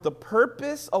The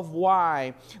purpose of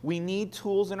why we need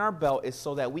tools in our belt is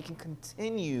so that we can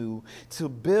continue to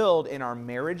build in our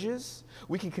marriages,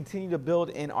 we can continue to build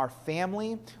in our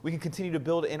family, we can continue to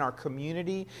build in our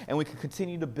community, and we can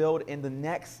continue to build in the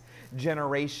next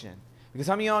generation. Because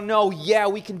some of y'all know, yeah,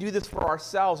 we can do this for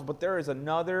ourselves, but there is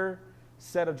another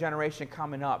set of generation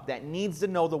coming up that needs to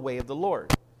know the way of the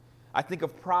Lord. I think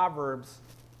of Proverbs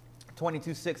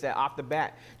 22:6 off the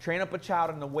bat. Train up a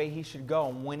child in the way he should go,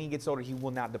 and when he gets older, he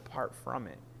will not depart from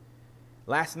it.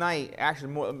 Last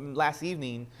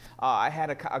evening, I had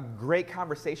a great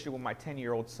conversation with my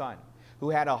 10-year-old son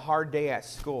who had a hard day at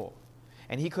school.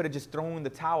 And he could have just thrown in the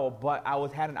towel, but I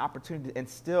had an opportunity to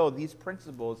instill these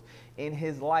principles in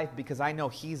his life because I know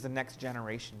he's the next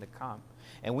generation to come.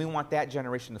 And we want that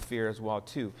generation to fear as well,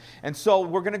 too. And so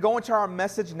we're going to go into our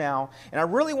message now. And I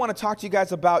really want to talk to you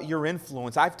guys about your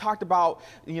influence. I've talked about,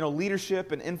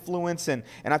 leadership and influence, and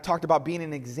I've talked about being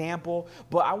an example.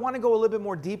 But I want to go a little bit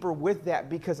more deeper with that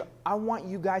because I want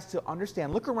you guys to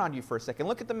understand. Look around you for a second.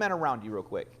 Look at the men around you real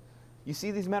quick. You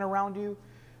see these men around you?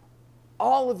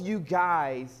 All of you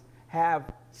guys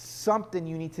have something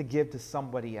you need to give to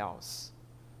somebody else.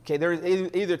 Okay, there's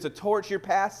either it's a torch you're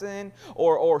passing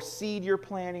or seed you're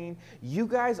planting. You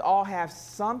guys all have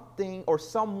something or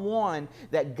someone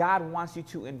that God wants you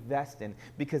to invest in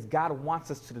because God wants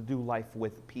us to do life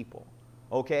with people.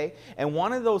 Okay? And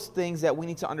one of those things that we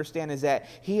need to understand is that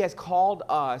He has called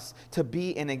us to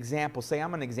be an example. Say,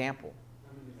 I'm an example.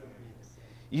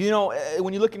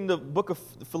 When you look in the book of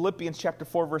Philippians chapter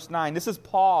 4, verse 9, this is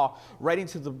Paul writing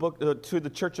to the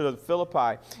church of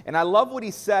Philippi. And I love what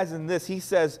he says in this. He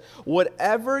says,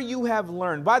 whatever you have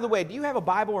learned. By the way, do you have a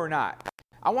Bible or not?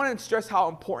 I want to stress how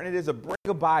important it is to bring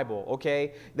a Bible,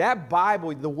 okay? That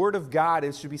Bible, the Word of God,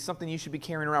 should be something you should be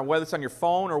carrying around, whether it's on your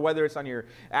phone or whether it's on your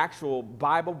actual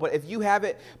Bible. But if you have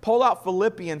it, pull out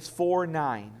Philippians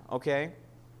 4:9, okay?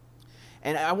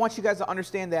 And I want you guys to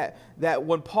understand that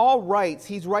when Paul writes,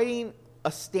 he's writing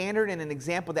a standard and an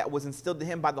example that was instilled to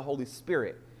him by the Holy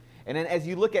Spirit. And then as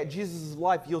you look at Jesus'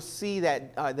 life, you'll see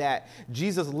that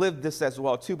Jesus lived this as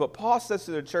well too. But Paul says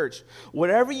to the church,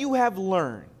 whatever you have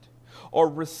learned or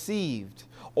received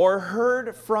or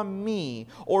heard from me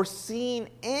or seen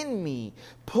in me,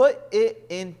 put it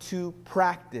into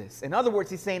practice. In other words,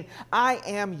 he's saying, I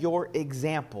am your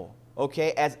example.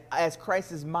 Okay, as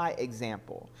Christ is my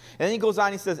example. And then he goes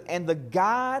on, he says, and the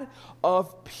God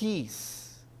of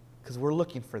peace, because we're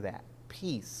looking for that,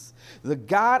 peace. The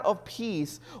God of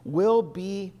peace will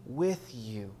be with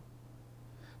you.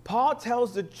 Paul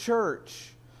tells the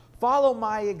church, follow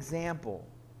my example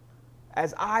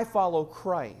as I follow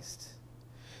Christ.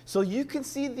 So you can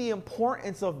see the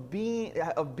importance of being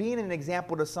an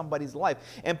example to somebody's life.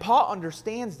 And Paul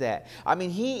understands that. I mean,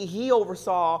 he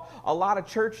oversaw a lot of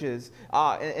churches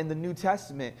in the New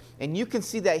Testament. And you can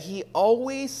see that he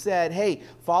always said, hey,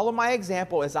 follow my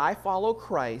example as I follow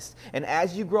Christ. And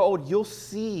as you grow old, you'll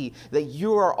see that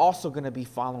you are also going to be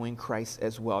following Christ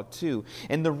as well, too.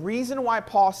 And the reason why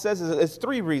Paul says is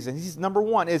three reasons. Number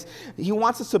one is he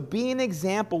wants us to be an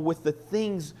example with the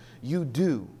things you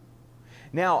do.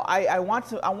 Now, I want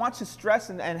to stress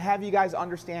and have you guys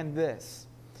understand this.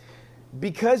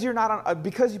 Because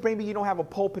because maybe you don't have a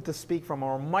pulpit to speak from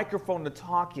or a microphone to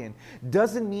talk in,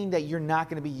 doesn't mean that you're not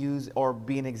going to be used or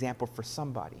be an example for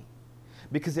somebody.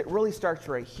 Because it really starts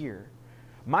right here.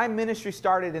 My ministry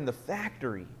started in the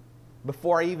factory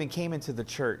before I even came into the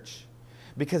church.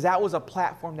 Because that was a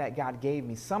platform that God gave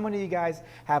me. Some of you guys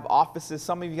have offices.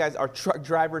 Some of you guys are truck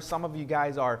drivers. Some of you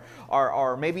guys are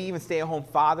maybe even stay-at-home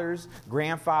fathers,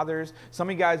 grandfathers. Some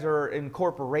of you guys are in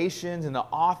corporations, in the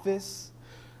office.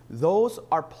 Those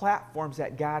are platforms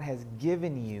that God has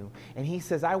given you. And He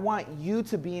says, I want you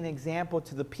to be an example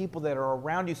to the people that are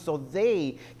around you so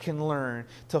they can learn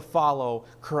to follow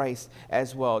Christ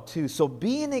as well too. So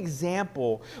be an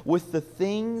example with the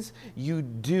things you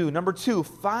do. Number two,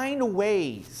 find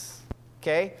ways,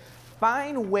 okay?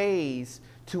 Find ways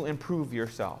to improve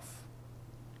yourself.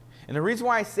 And the reason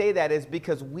why I say that is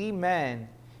because we men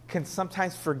can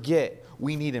sometimes forget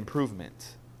we need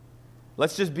improvement.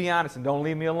 Let's just be honest and don't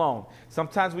leave me alone.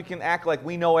 Sometimes we can act like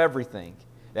we know everything,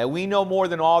 that we know more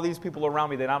than all these people around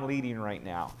me that I'm leading right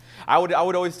now. I would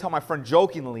always tell my friend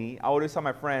jokingly, I would always tell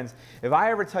my friends, if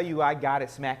I ever tell you I got it,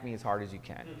 smack me as hard as you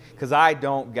can, because I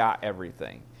don't got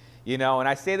everything. And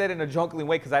I say that in a jokingly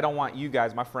way because I don't want you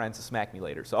guys, my friends, to smack me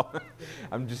later. So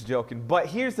I'm just joking. But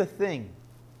here's the thing.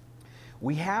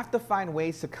 We have to find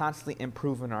ways to constantly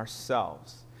improve in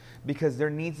ourselves because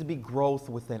there needs to be growth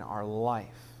within our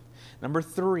life. Number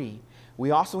three, we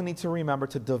also need to remember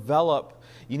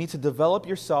you need to develop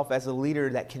yourself as a leader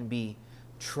that can be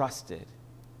trusted.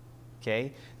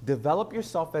 Okay? Develop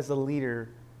yourself as a leader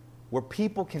where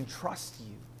people can trust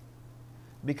you.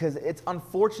 Because it's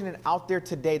unfortunate out there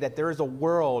today that there is a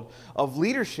world of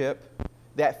leadership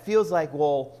that feels like,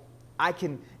 well, I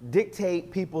can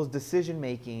dictate people's decision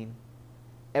making,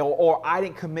 or I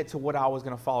didn't commit to what I was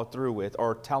going to follow through with,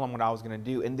 or tell them what I was going to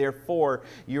do, and therefore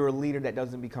you're a leader that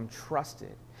doesn't become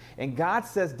trusted. And God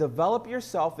says develop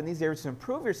yourself in these areas to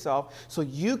improve yourself so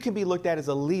you can be looked at as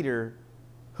a leader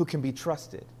who can be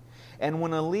trusted. And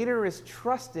when a leader is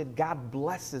trusted, God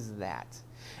blesses that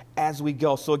as we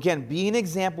go. So again, be an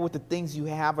example with the things you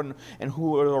have and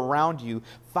who are around you.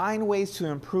 Find ways to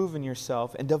improve in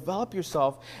yourself and develop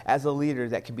yourself as a leader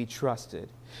that can be trusted.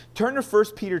 Turn to 1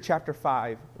 Peter chapter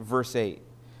 5, verse 8.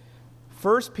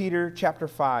 1 Peter chapter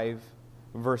 5,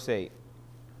 verse 8.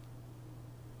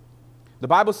 The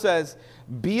Bible says,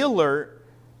 be alert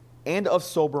and of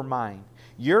sober mind.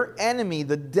 Your enemy,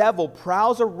 the devil,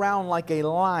 prowls around like a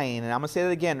lion. And I'm going to say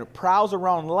that again. Prowls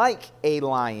around like a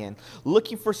lion,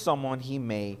 looking for someone he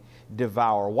may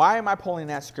devour. Why am I pulling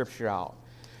that scripture out?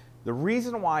 The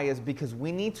reason why is because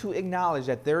we need to acknowledge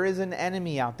that there is an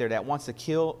enemy out there that wants to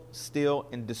kill, steal,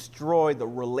 and destroy the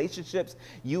relationships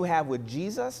you have with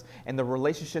Jesus and the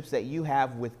relationships that you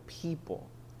have with people.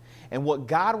 And what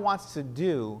God wants to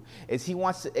do is he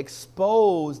wants to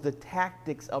expose the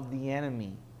tactics of the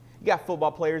enemy. You got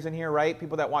football players in here, right?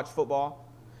 People that watch football.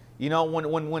 You know,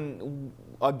 when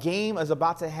a game is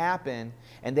about to happen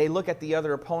and they look at the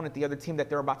other opponent, the other team that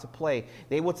they're about to play,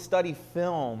 they would study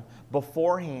film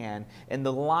beforehand in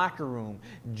the locker room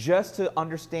just to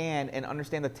understand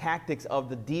the tactics of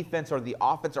the defense or the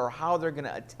offense or how they're going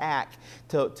to attack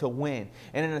to win.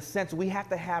 And in a sense, we have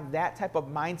to have that type of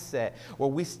mindset where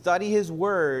we study his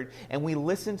word and we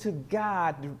listen to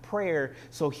God through prayer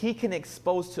so he can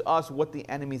expose to us what the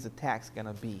enemy's attack's going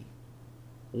to be,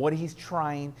 what he's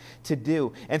trying to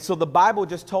do. And so the Bible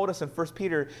just told us in 1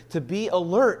 Peter to be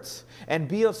alert and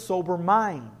be of sober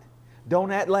mind. Don't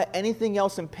let anything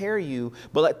else impair you,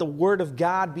 but let the word of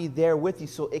God be there with you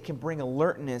so it can bring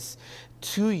alertness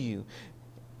to you.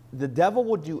 The devil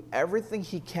will do everything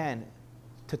he can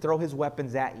to throw his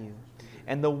weapons at you.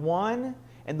 And the one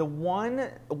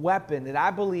weapon that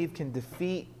I believe can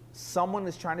defeat someone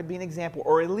that's trying to be an example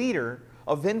or a leader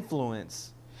of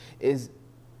influence is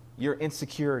your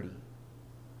insecurity.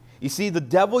 You see, the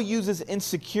devil uses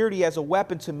insecurity as a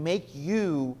weapon to make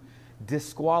you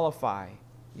disqualify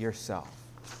yourself.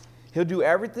 He'll do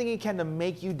everything he can to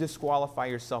make you disqualify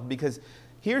yourself, because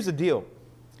here's the deal.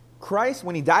 Christ,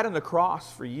 when he died on the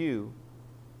cross for you,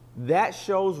 that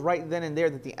shows right then and there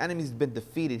that the enemy's been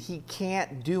defeated. He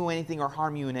can't do anything or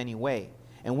harm you in any way.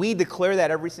 And we declare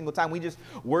that every single time. We just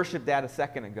worshiped that a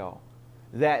second ago,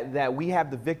 that we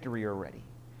have the victory already.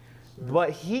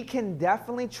 But he can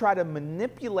definitely try to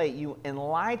manipulate you and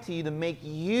lie to you to make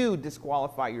you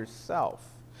disqualify yourself.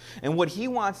 And what he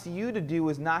wants you to do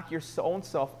is knock your own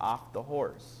self off the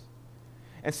horse.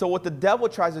 And so what the devil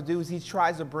tries to do is he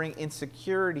tries to bring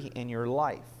insecurity in your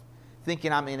life,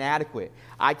 thinking I'm inadequate,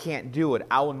 I can't do it,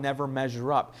 I will never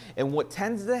measure up. And what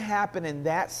tends to happen in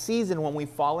that season when we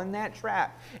fall in that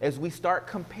trap is we start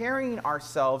comparing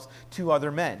ourselves to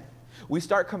other men. We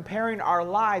start comparing our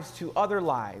lives to other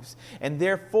lives. And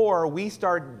therefore, we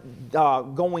start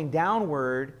going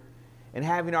downward and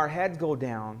having our heads go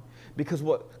down, because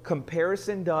what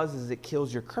comparison does is it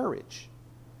kills your courage.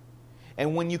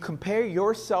 And when you compare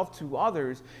yourself to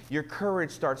others, your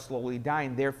courage starts slowly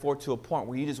dying, therefore to a point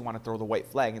where you just want to throw the white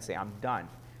flag and say, I'm done.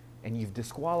 And you've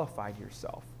disqualified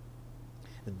yourself.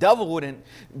 The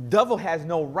devil has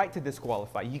no right to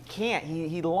disqualify. You can't.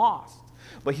 He lost.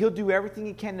 But he'll do everything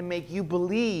he can to make you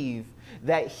believe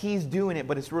that he's doing it,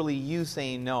 but it's really you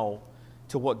saying no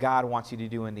to what God wants you to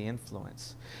do in the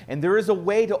influence. And there is a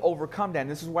way to overcome that, and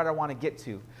this is what I want to get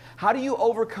to. How do you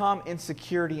overcome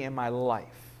insecurity in my life?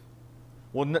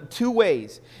 Well, two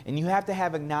ways, and you have to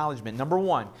have acknowledgement. Number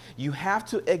one, you have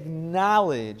to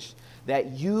acknowledge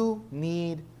that you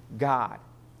need God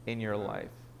in your life.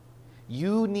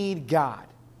 You need God.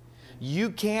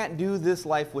 You can't do this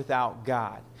life without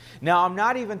God. Now, I'm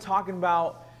not even talking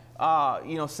about,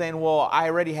 saying, well, I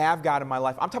already have God in my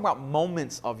life. I'm talking about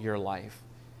moments of your life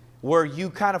where you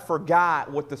kind of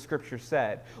forgot what the Scripture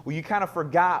said, where you kind of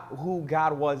forgot who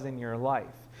God was in your life.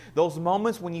 Those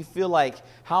moments when you feel like,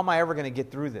 how am I ever going to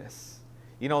get through this?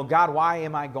 God, why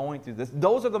am I going through this?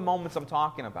 Those are the moments I'm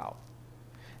talking about.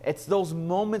 It's those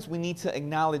moments we need to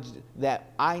acknowledge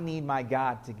that I need my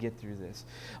God to get through this.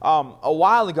 A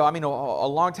while ago, a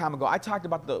long time ago, I talked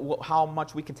about how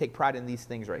much we can take pride in these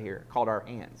things right here, called our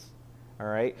hands. All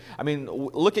right?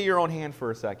 Look at your own hand for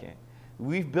a second.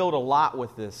 We've built a lot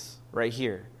with this right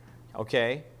here.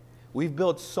 Okay? We've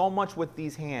built so much with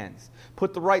these hands.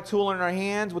 Put the right tool in our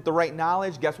hands with the right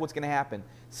knowledge, guess what's going to happen?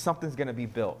 Something's going to be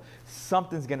built.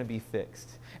 Something's going to be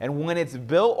fixed. And when it's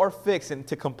built or fixed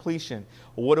into completion,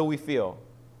 what do we feel?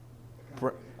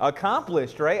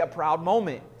 Accomplished, right? A proud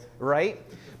moment, right?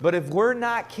 But if we're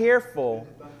not careful,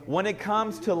 when it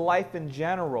comes to life in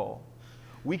general,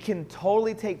 we can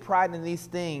totally take pride in these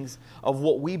things of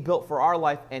what we built for our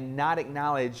life and not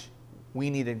acknowledge we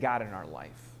needed God in our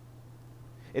life.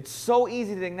 It's so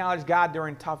easy to acknowledge God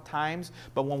during tough times,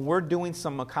 but when we're doing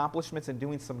some accomplishments and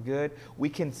doing some good, we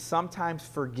can sometimes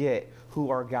forget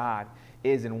who our God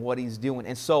is and what He's doing.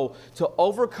 And so to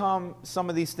overcome some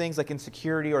of these things like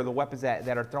insecurity or the weapons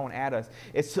that are thrown at us,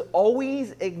 is to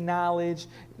always acknowledge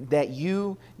that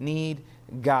you need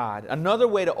God. Another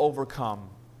way to overcome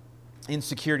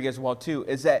insecurity as well too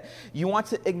is that you want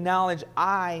to acknowledge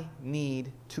I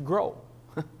need to grow.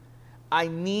 I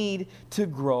need to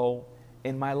grow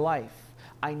in my life.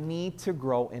 I need to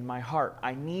grow in my heart.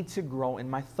 I need to grow in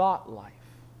my thought life.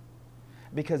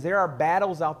 Because there are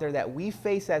battles out there that we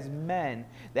face as men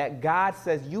that God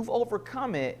says you've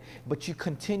overcome it, but you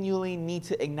continually need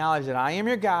to acknowledge that I am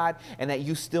your God and that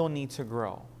you still need to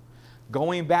grow.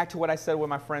 Going back to what I said with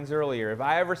my friends earlier, if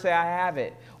I ever say I have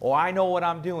it, or I know what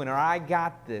I'm doing, or I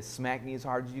got this, smack me as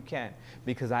hard as you can,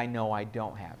 because I know I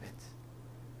don't have it.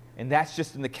 And that's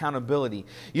just an accountability.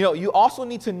 You know, you also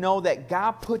need to know that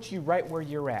God puts you right where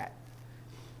you're at.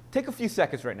 Take a few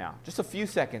seconds right now, just a few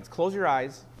seconds. Close your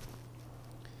eyes.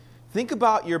 Think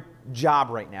about your job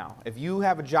right now. If you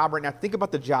have a job right now, think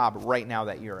about the job right now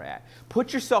that you're at.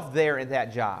 Put yourself there in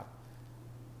that job,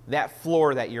 that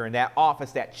floor that you're in, that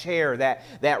office, that chair,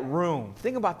 that room.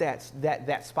 Think about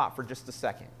that spot for just a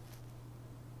second.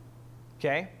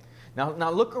 Okay? Now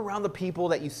look around the people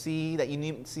that you see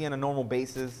on a normal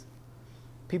basis,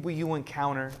 people you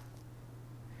encounter,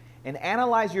 and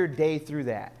analyze your day through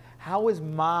that. How is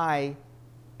my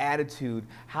attitude?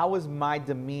 How is my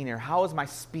demeanor? How is my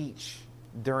speech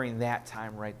during that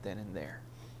time right then and there?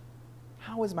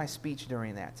 How is my speech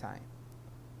during that time?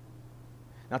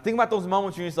 Now think about those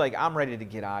moments when you're just like, I'm ready to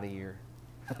get out of here.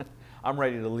 I'm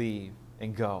ready to leave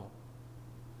and go.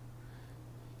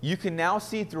 You can now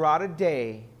see throughout a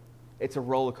day, it's a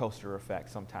roller coaster effect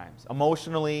sometimes.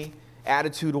 Emotionally,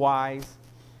 attitude-wise,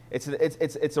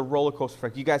 it's a roller coaster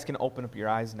effect. You guys can open up your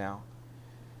eyes now.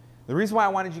 The reason why I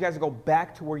wanted you guys to go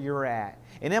back to where you're at,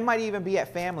 and it might even be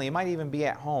at family, it might even be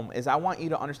at home, is I want you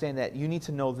to understand that you need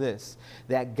to know this,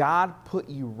 that God put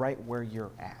you right where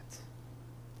you're at.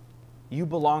 You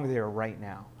belong there right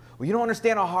now. Well, you don't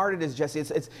understand how hard it is, Jesse.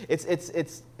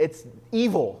 It's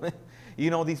evil. You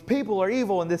know, these people are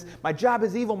evil, and my job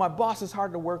is evil, my boss is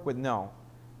hard to work with. No.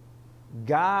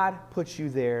 God puts you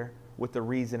there with a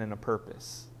reason and a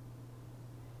purpose.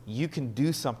 You can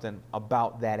do something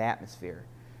about that atmosphere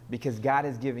because God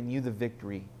has given you the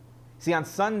victory. See, on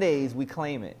Sundays, we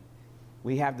claim it.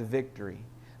 We have the victory.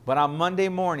 But on Monday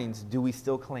mornings, do we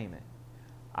still claim it?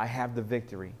 I have the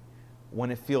victory when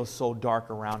it feels so dark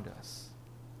around us.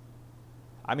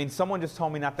 I mean, someone just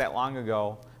told me not that long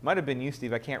ago, it might have been you,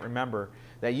 Steve, I can't remember,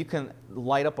 that you can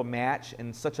light up a match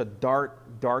in such a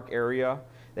dark area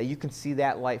that you can see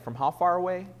that light from how far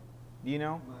away? Do you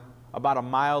know? About a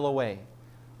mile away.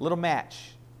 Little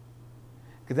match.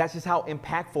 Because that's just how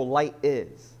impactful light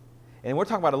is. And we're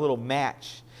talking about a little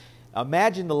match.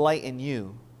 Imagine the light in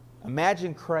you.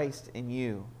 Imagine Christ in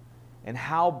you and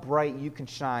how bright you can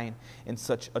shine in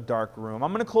such a dark room.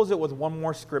 I'm going to close it with one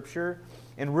more scripture.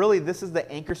 And really, this is the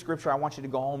anchor scripture I want you to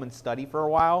go home and study for a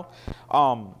while.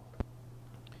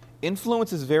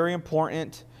 Influence is very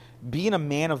important. Being a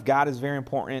man of God is very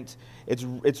important.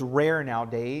 It's rare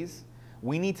nowadays.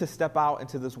 We need to step out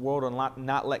into this world and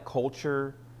not let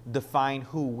culture define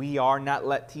who we are, not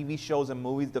let TV shows and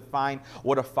movies define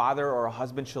what a father or a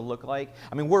husband should look like.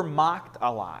 I mean, we're mocked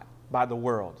a lot by the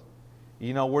world.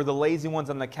 You know, we're the lazy ones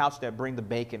on the couch that bring the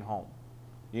bacon home.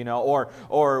 You know,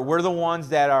 or we're the ones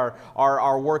that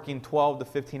are working 12 to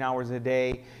 15 hours a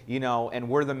day, you know, and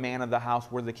we're the man of the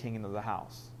house, we're the king of the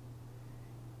house.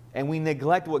 And we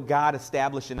neglect what God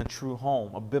established in a true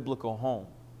home, a biblical home.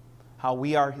 How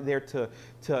we are there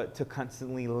to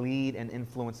constantly lead and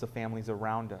influence the families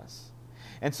around us.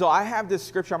 And so I have this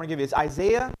scripture I'm going to give you. It's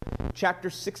Isaiah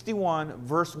chapter 61,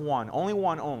 verse 1.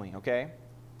 Only, okay?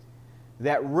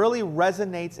 That really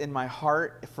resonates in my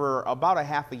heart for about a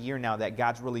half a year now that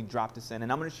God's really dropped this in.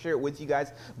 And I'm going to share it with you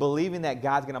guys, believing that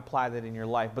God's going to apply that in your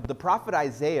life. But the prophet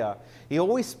Isaiah, he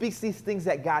always speaks these things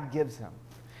that God gives him.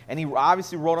 And he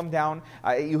obviously wrote them down.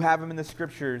 You have them in the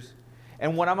scriptures.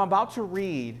 And what I'm about to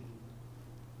read,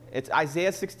 it's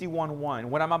Isaiah 61:1.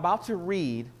 What I'm about to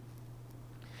read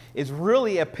is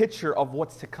really a picture of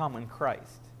what's to come in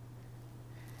Christ.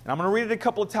 And I'm going to read it a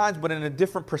couple of times, but in a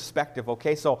different perspective,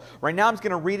 okay? So right now I'm just going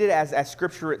to read it as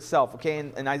Scripture itself, okay?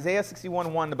 In Isaiah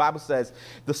 61:1, the Bible says,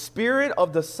 "The Spirit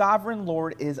of the sovereign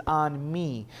Lord is on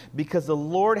me, because the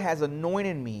Lord has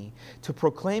anointed me to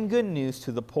proclaim good news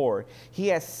to the poor. He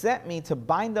has sent me to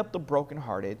bind up the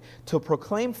brokenhearted, to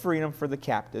proclaim freedom for the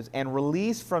captives, and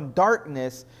release from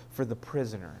darkness for the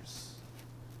prisoners."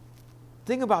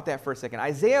 Think about that for a second.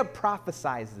 Isaiah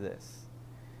prophesies this.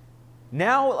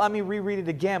 Now let me reread it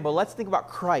again, but let's think about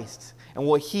Christ and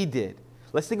what he did.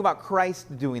 Let's think about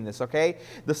Christ doing this, okay?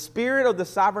 "The Spirit of the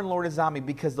sovereign Lord is on me,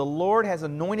 because the Lord has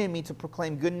anointed me to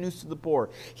proclaim good news to the poor.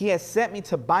 He has sent me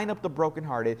to bind up the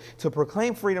brokenhearted, to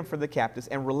proclaim freedom for the captives,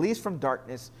 and release from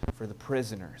darkness for the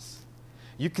prisoners."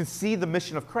 You can see the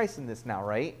mission of Christ in this now,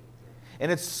 right?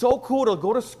 And it's so cool to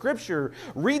go to Scripture,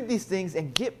 read these things,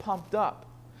 and get pumped up.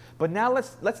 But now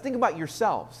let's think about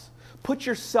yourselves. Put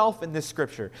yourself in this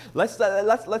Scripture. Let's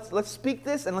speak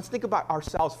this, and let's think about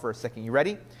ourselves for a second. You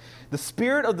ready? "The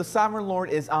Spirit of the sovereign Lord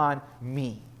is on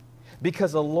me,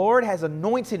 because the Lord has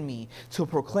anointed me to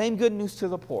proclaim good news to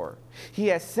the poor. He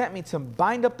has sent me to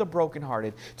bind up the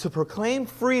brokenhearted, to proclaim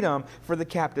freedom for the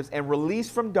captives, and release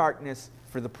from darkness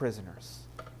for the prisoners."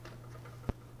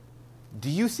 Do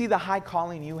you see the high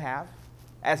calling you have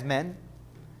as men?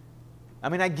 I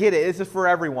mean, I get it. This is for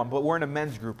everyone, but we're in a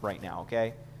men's group right now,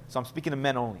 okay? So I'm speaking to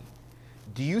men only.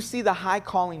 Do you see the high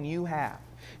calling you have?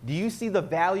 Do you see the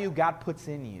value God puts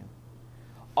in you?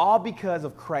 All because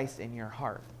of Christ in your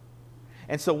heart.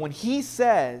 And so when he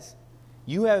says,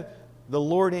 you have the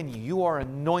Lord in you, you are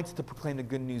anointed to proclaim the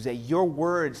good news, that your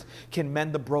words can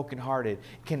mend the brokenhearted,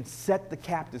 can set the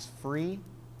captives free,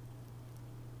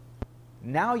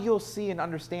 now you'll see and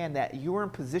understand that you're in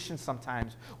positions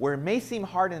sometimes where it may seem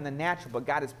hard in the natural, but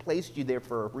God has placed you there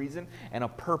for a reason and a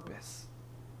purpose.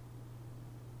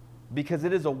 Because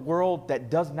it is a world that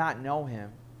does not know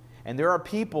him. And there are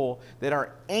people that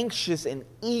are anxious and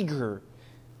eager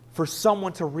for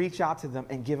someone to reach out to them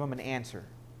and give them an answer.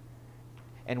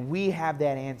 And we have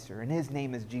that answer, and his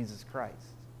name is Jesus Christ.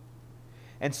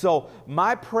 And so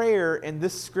my prayer in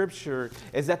this Scripture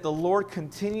is that the Lord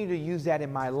continue to use that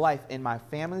in my life, in my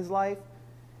family's life,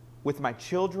 with my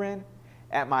children,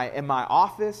 in my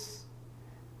office,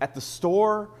 at the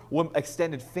store, with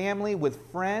extended family,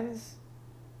 with friends,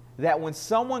 that when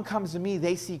someone comes to me,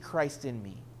 they see Christ in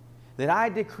me. That I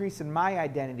decrease in my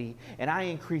identity and I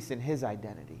increase in his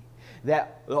identity.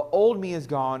 That the old me is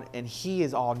gone and he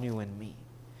is all new in me.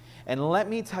 And let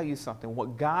me tell you something.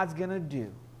 What God's going to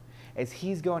do is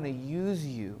he's going to use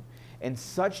you in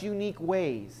such unique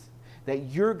ways that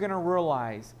you're going to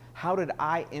realize, how did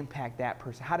I impact that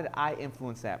person? How did I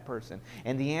influence that person?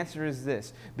 And the answer is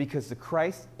this: because the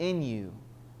Christ in you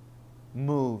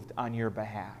moved on your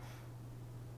behalf.